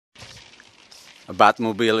A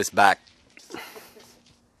Batmobile is back.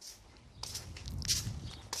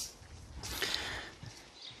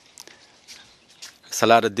 There's a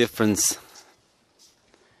lot of difference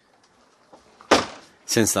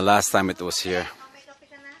since the last time it was here.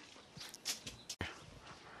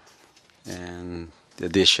 And the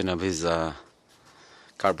addition of his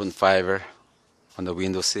carbon fiber on the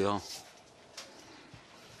windowsill.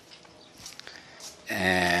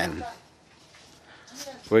 And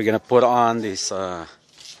we're gonna put on this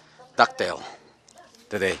ducktail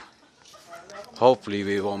today. Hopefully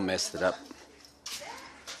we won't mess it up.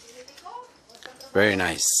 Very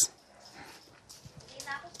nice.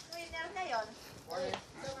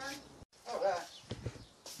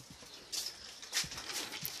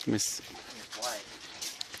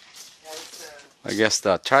 I guess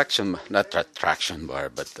the traction, not the traction bar,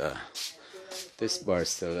 but this bar is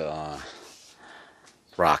still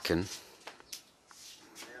rocking.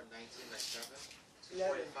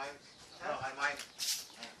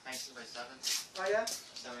 Oh, yeah?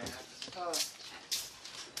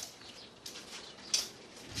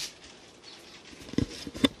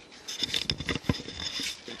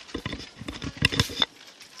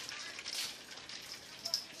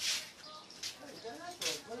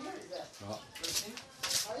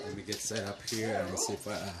 Let me get set up here and see if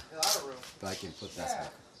I can put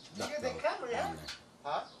that ducktail on there.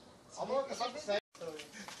 Huh? Almost about the same.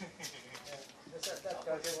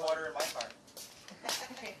 There's water in my car.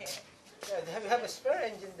 Yeah, they have a spare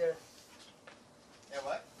engine there. Yeah,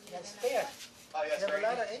 what? You have spare. Oh, yeah, You have a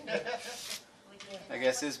lot of engine. I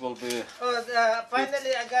guess this will be. Oh,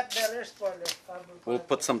 finally I got the rear spoiler. We'll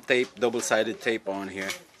put some tape, double-sided tape on here.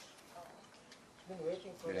 Been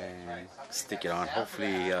waiting for that. And stick it on.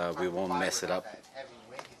 Hopefully we won't mess it up.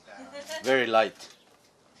 Very light.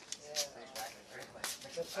 Yeah.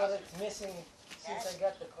 That's what it's missing since I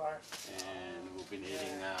got the car. And we'll be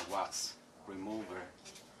needing wax remover.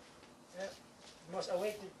 Yeah. Most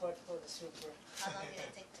awaited part for the Supra. How long did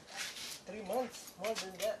it take to come? 3 months, more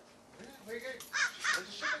than that. Where you Where'd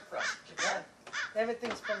you ship it from? Japan.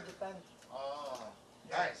 Everything's from Japan. Oh,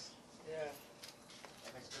 nice. Yeah.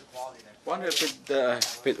 That makes good quality then. Wonder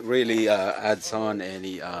if it really adds on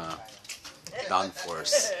any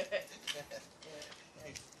downforce.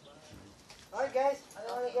 Alright guys, I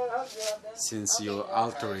don't want to go out. You're done. Since you're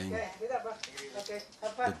altering Okay, get up, okay,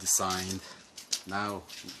 have the fun. design, now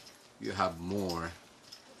you have more,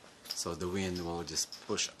 so the wind will just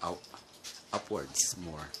push out upwards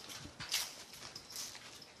more.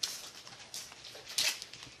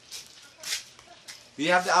 Do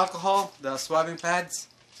you have the alcohol, the swabbing pads,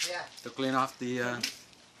 Yeah. to clean off the?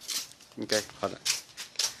 Okay, hold on.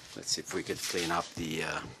 Let's see if we could clean up the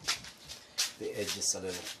edges a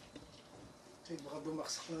little.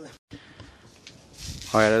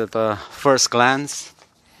 Alright, at the first glance,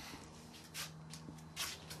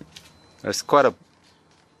 there's quite a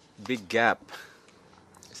big gap.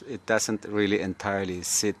 It doesn't really entirely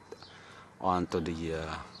sit onto the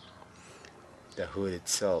hood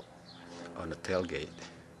itself on the tailgate.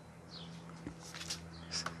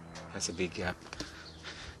 That's a big gap,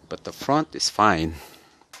 but the front is fine.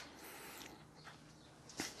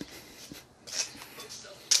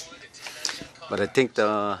 But I think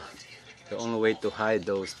the only way to hide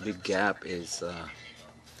those big gap is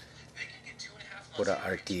put a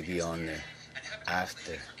RTV on there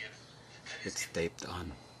after it's taped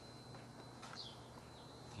on.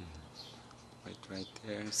 Right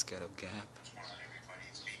there, it's got a gap.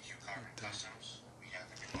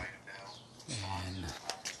 And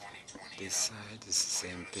this side is the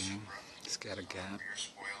same thing. It's got a gap.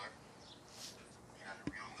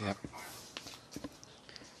 Yep.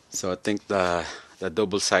 So I think the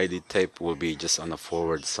double-sided tape will be just on the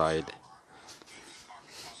forward side.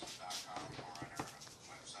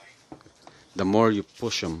 The more you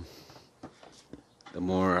push them, the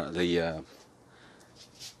more the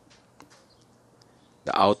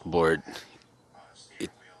outboard,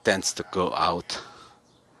 it tends to go out.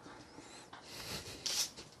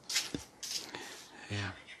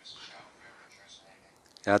 Yeah.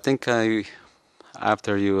 I think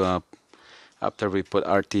after we put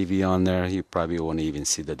RTV on there, you probably won't even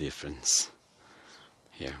see the difference.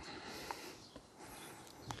 Here.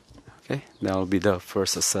 Okay, that will be the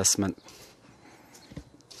first assessment.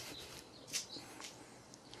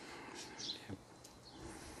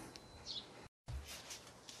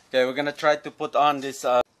 Okay, we're gonna try to put on this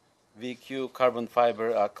VQ carbon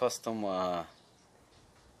fiber custom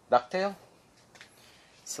ducktail.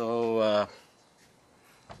 So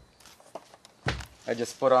I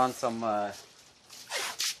just put on some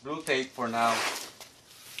blue tape for now,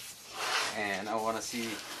 and I want to see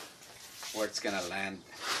where it's gonna land.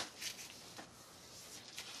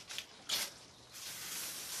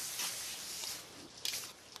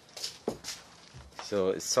 So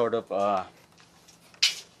it's sort of a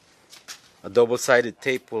double-sided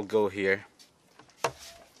tape will go here,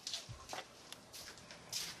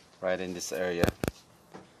 right in this area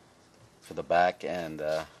for the back and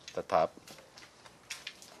the top,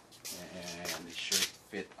 and it should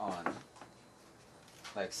fit on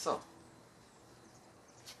like so.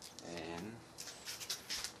 And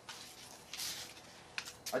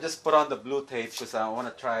I just put on the blue tape because I want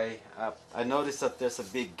to try. I noticed that there's a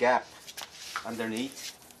big gap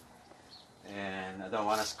underneath, and I don't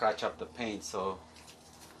want to scratch up the paint, so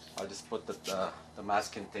I'll just put the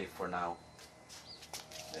masking tape for now.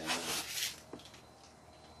 Then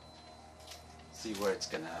see where it's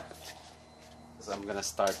gonna. Because I'm gonna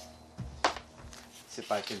start. See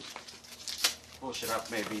if I can push it up.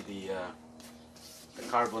 Maybe the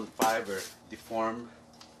carbon fiber deformed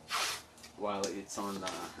while it's on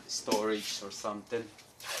storage or something.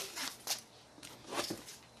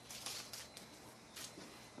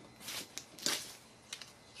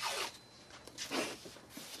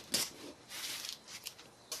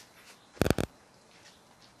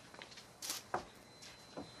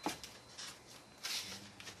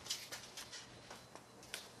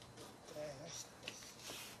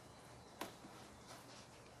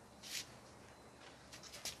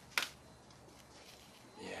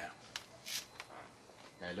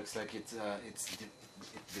 Yeah, it looks like it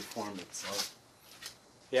deformed itself.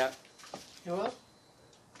 Yeah. You will?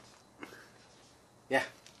 Yeah.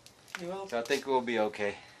 You will? So I think we'll be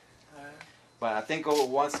okay. But I think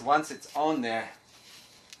once it's on there,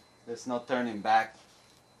 there's no turning back.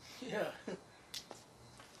 Yeah.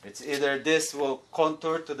 It's either this will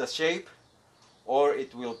contour to the shape, or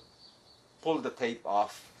it will pull the tape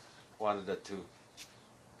off. One of the two.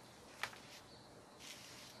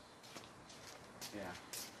 Yeah.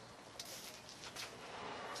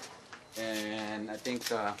 And I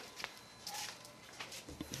think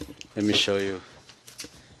let me show you.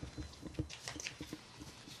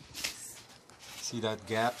 See that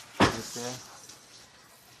gap right there?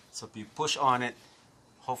 So if you push on it,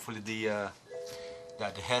 hopefully the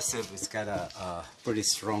adhesive is got a pretty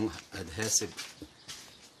strong adhesive.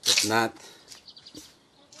 If not,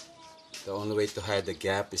 the only way to hide the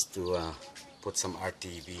gap is to put some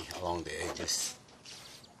RTV along the edges.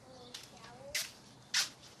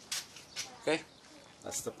 Okay,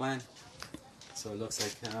 that's the plan. So it looks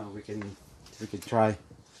like we can try.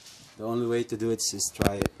 The only way to do it is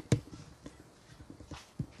try it.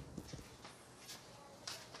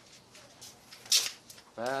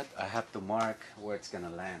 But I have to mark where it's gonna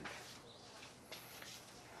land.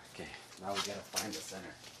 Okay, now we gotta find the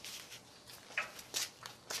center.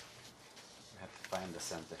 We have to find the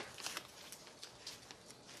center.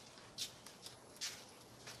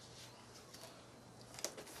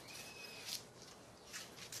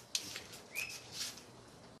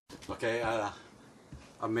 Okay,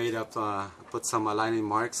 I made up, put some aligning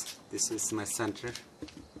marks. This is my center.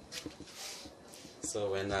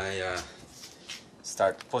 So when I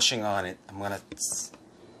start pushing on it, I'm gonna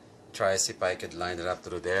try see if I could line it up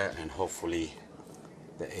through there, and hopefully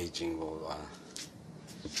the aging will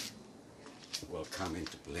come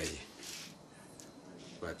into play.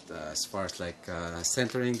 But as far as like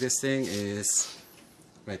centering this thing is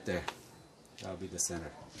right there. That'll be the center.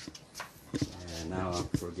 And now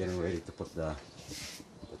we're getting ready to put the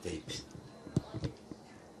tape.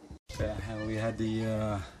 Okay, we had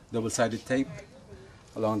the double-sided tape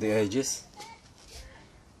along the edges.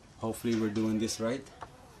 Hopefully we're doing this right,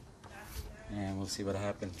 and we'll see what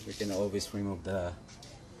happens. We can always remove the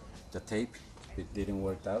tape if it didn't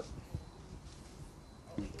work out.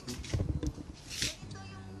 Okay.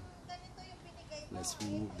 Let's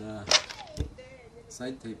remove the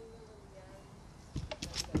side tape.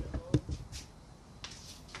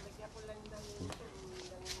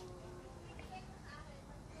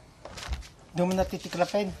 Doon mo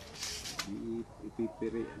natitiklapin.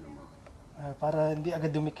 Ipipiri, ano mo? Para hindi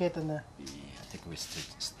agad dumikit. I think we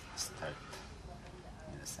start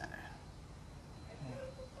in the center.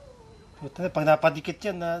 Puta, pag napadikit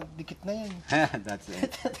yan, dikit na yan. That's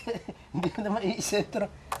it. Hindi ko na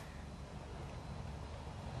maiisentro.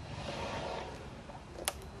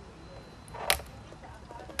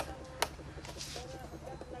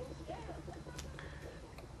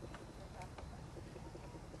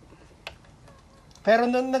 Pero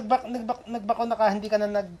nung nagbako na ka, hindi ka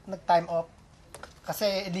na nag-time off. Kasi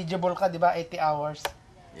eligible ka, di ba? 80 hours.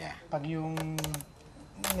 Yeah. Pag yung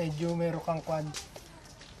medyo meron kang kwan.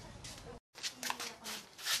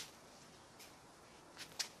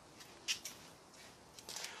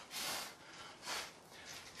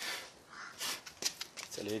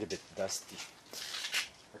 a little bit dusty.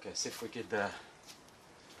 Okay, see if we could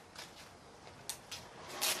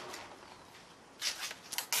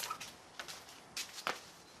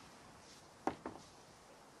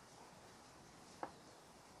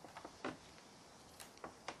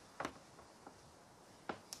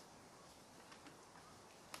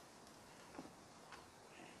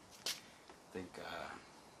think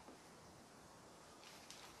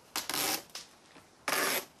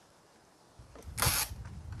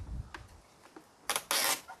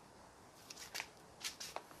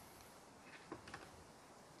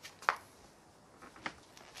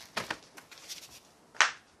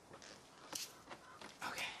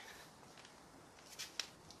okay.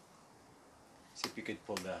 See if you could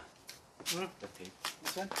pull the tape.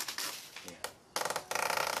 This one? Yeah.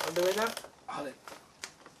 All the way down? Hold it.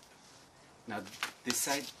 Now this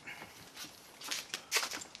side.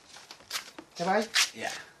 Sabay?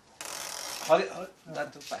 Yeah. Hold it,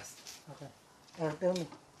 not too fast. Okay. Tell me.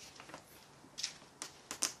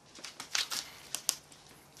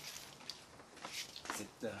 Is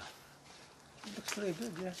it It looks pretty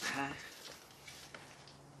good, yeah.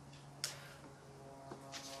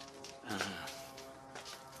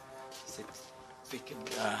 is it we could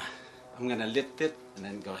I'm gonna lift it and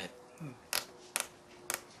then go ahead.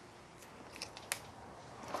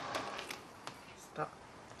 Stuck.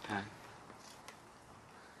 Huh?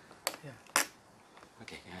 Yeah.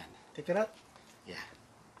 Okay, go ahead. Take it out. Yeah.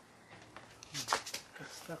 It's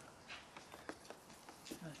stuck.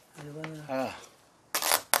 I wanna... Ah.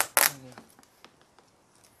 Okay.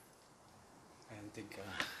 I don't think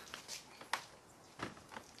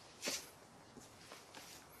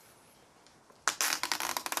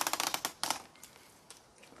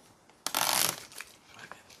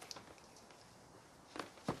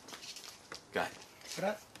got it. Take it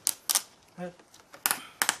out. Right.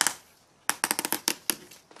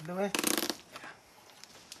 All the way.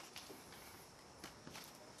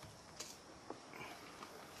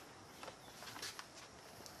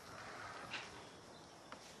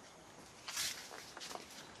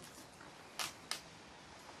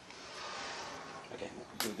 Okay,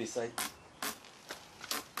 do this side.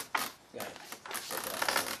 Got it.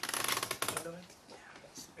 All the way.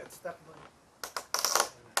 Got stuck, boy.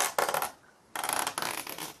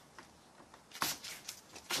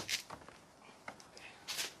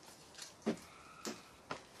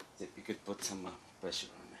 See if you could put some pressure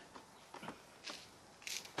on it.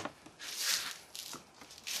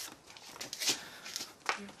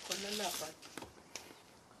 Palalapat.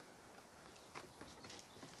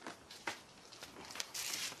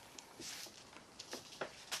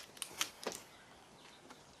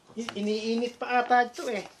 Iniinit pa ata ito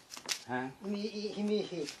eh. Huh?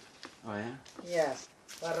 Hinihit. Oh yeah? Yeah.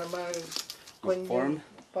 Para Form?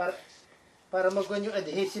 para magwan yung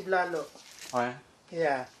adhesive lalo. Oh yeah?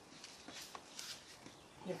 Yeah.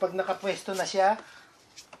 Yung pag nakapwesto na siya,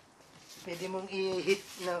 pwede mong i-hit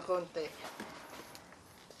ng konti.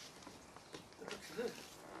 Looks good.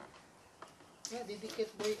 Yeah,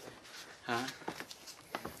 didikit boy. Huh?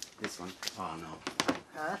 This one? Oh no.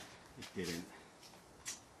 Ha? It didn't.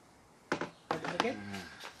 Didikit?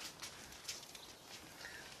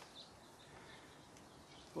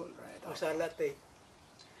 Pull right O off. salat eh.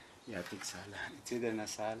 Yeah, I think sala. It's either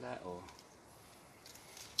nasala o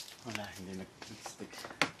wala, hindi nag-stick.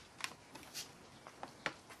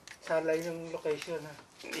 Sala yung location ha.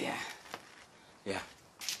 Yeah. Yeah.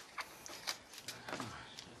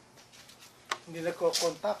 Hindi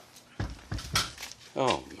nagko-contact.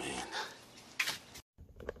 Oh man.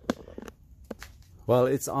 Well,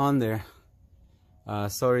 it's on there.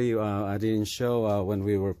 Sorry, I didn't show when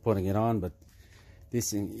we were putting it on, but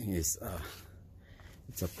this thing is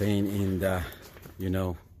it's a pain in the, you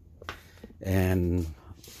know, and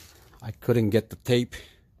I couldn't get the tape.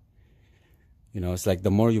 You know, it's like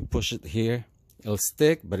the more you push it here, it'll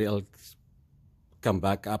stick, but it'll come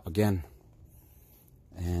back up again.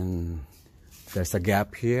 And there's a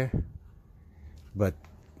gap here, but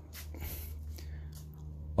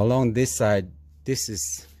along this side,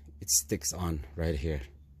 it sticks on right here.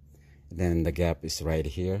 Then the gap is right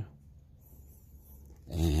here,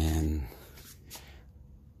 and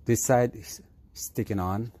this side is sticking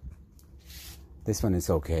on. This one is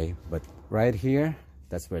okay, but right here,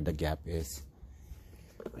 that's where the gap is.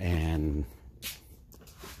 And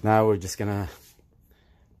now we're just gonna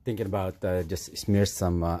thinking about just smear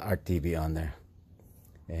some RTV on there,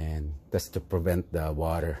 and that's to prevent the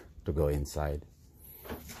water to go inside.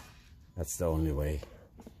 That's the only way.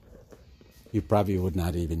 You probably would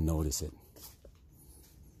not even notice it.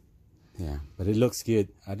 Yeah, but it looks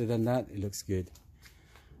good. Other than that, it looks good.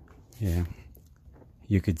 Yeah,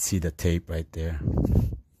 you could see the tape right there.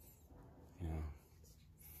 Yeah.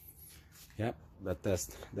 Yep, but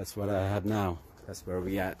that's what I have now. That's where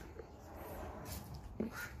we at.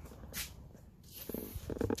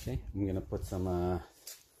 Okay, I'm gonna put some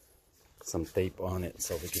tape on it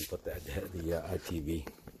so we can put the RTV.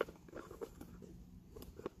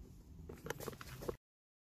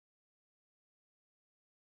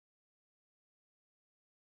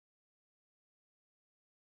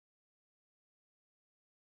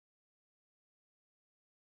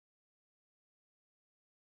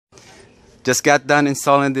 Just got done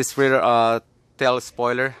installing this rear tail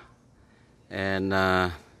spoiler, and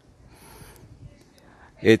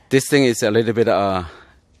this thing is a little bit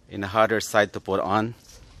in a harder side to put on.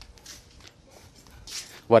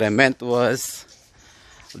 What I meant was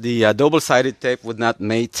the double-sided tape would not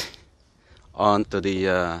mate onto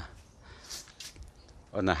the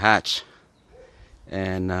on the hatch,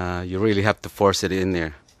 and you really have to force it in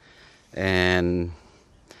there. And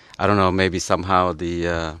I don't know, maybe somehow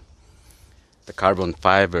the carbon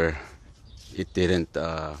fiber, it didn't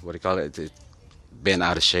what do you call it? It bent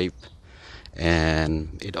out of shape,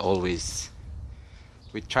 and it always.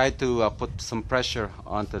 We tried to put some pressure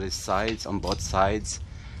onto the sides, on both sides,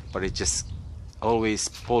 but it just always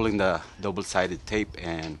pulling the double-sided tape,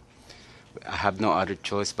 and I have no other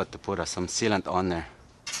choice but to put some sealant on there.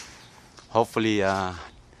 Hopefully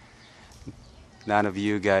none of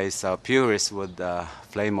you guys purists would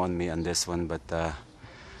flame on me on this one, but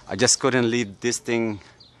I just couldn't leave this thing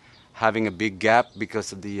having a big gap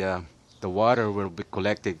because of the water will be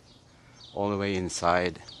collected all the way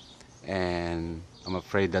inside, and I'm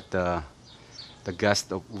afraid that the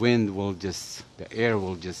gust of wind will just, the air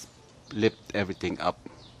will just lift everything up.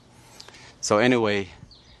 So anyway,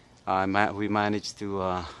 we managed to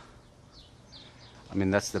I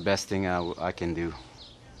mean, that's the best thing I can do,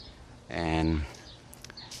 and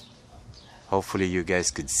hopefully you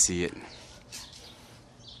guys could see it.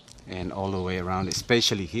 And all the way around,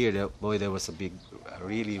 especially here, boy, there was a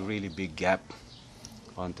really big gap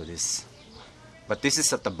onto this. But this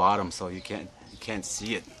is at the bottom, so you can't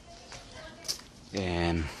see it.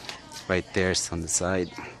 And right there's on the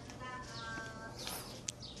side.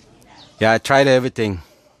 Yeah, I tried everything,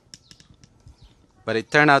 but it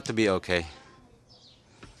turned out to be okay.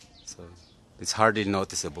 So it's hardly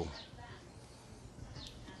noticeable.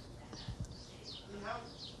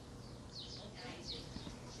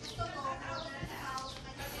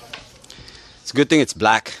 It's a good thing it's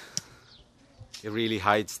black. It really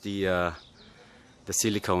hides the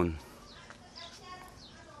silicone.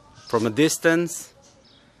 From a distance,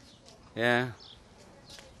 yeah.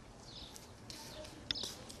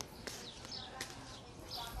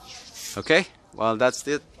 Okay, well, that's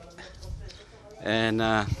it. And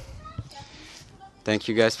thank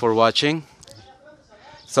you guys for watching.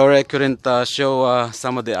 Sorry I couldn't show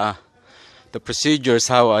some of the procedures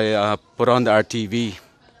how I put on the RTV.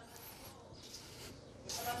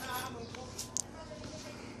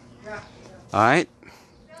 Alright,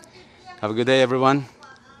 have a good day, everyone.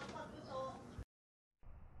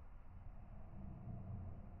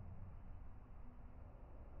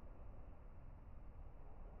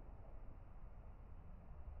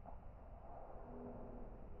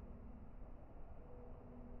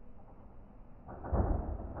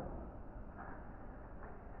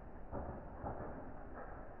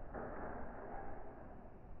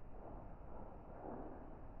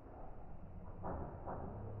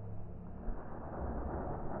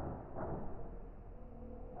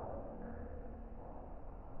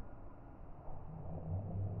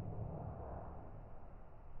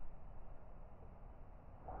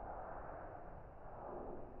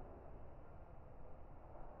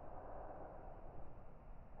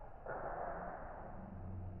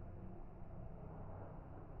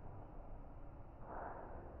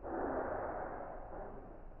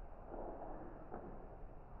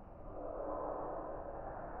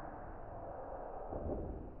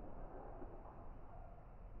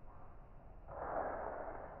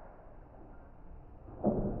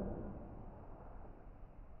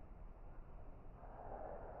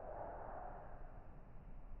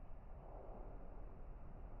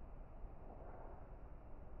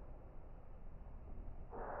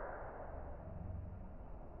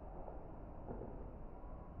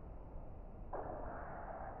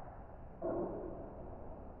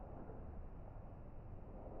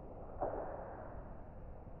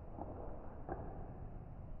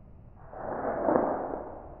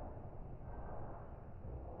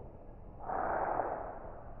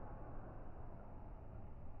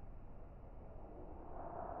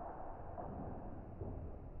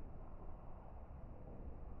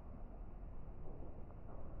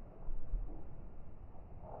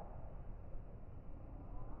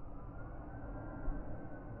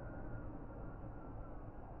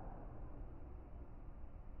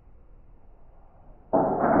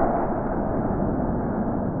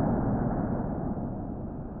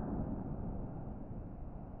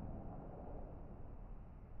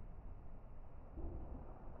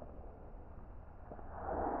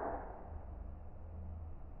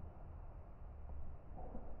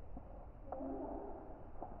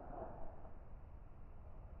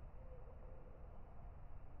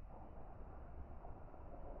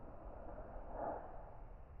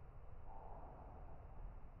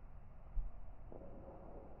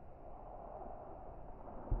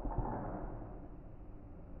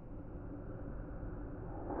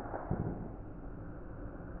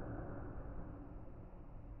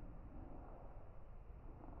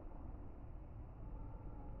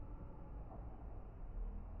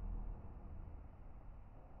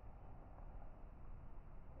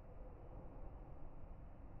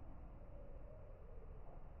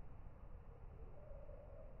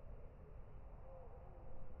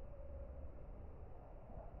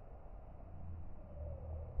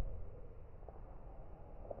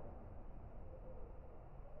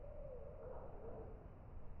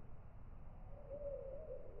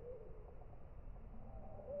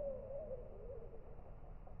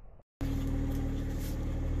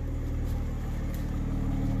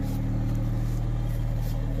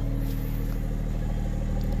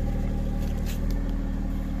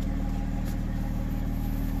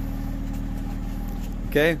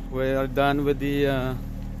 Okay, we are done with the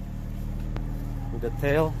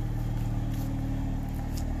tail,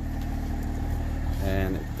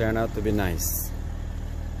 and it turned out to be nice.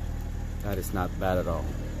 That is not bad at all.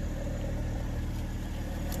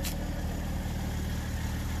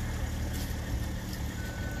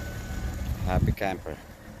 Happy camper.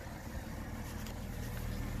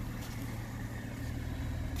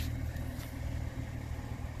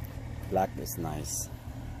 Black is nice.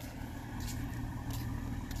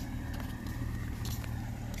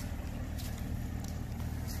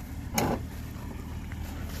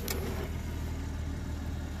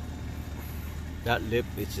 That lip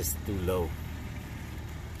is just too low.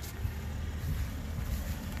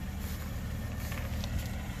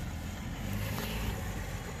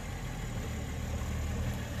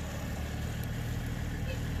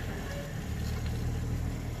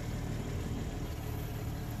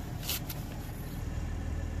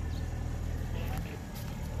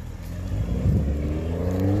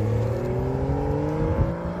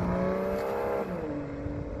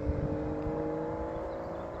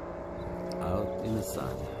 Out in the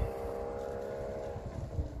sun.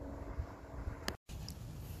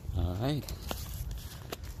 All right.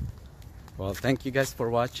 Well, thank you guys for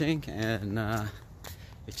watching, and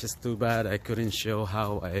it's just too bad I couldn't show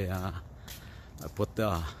how I put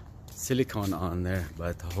the silicone on there,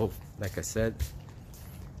 but I hope, like I said,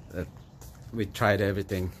 that we tried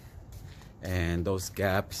everything, and those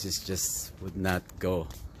gaps just would not go,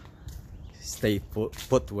 stay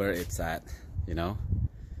put where it's at, you know.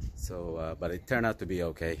 So but it turned out to be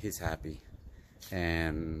okay. He's happy,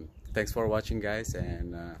 and thanks for watching, guys,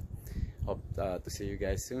 and hope to see you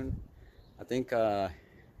guys soon. I think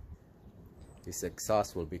his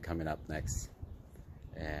exhaust will be coming up next,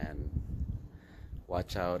 and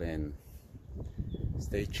watch out and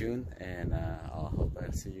stay tuned, and I'll hope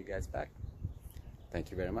I'll see you guys back.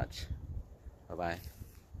 Thank you very much. Bye bye.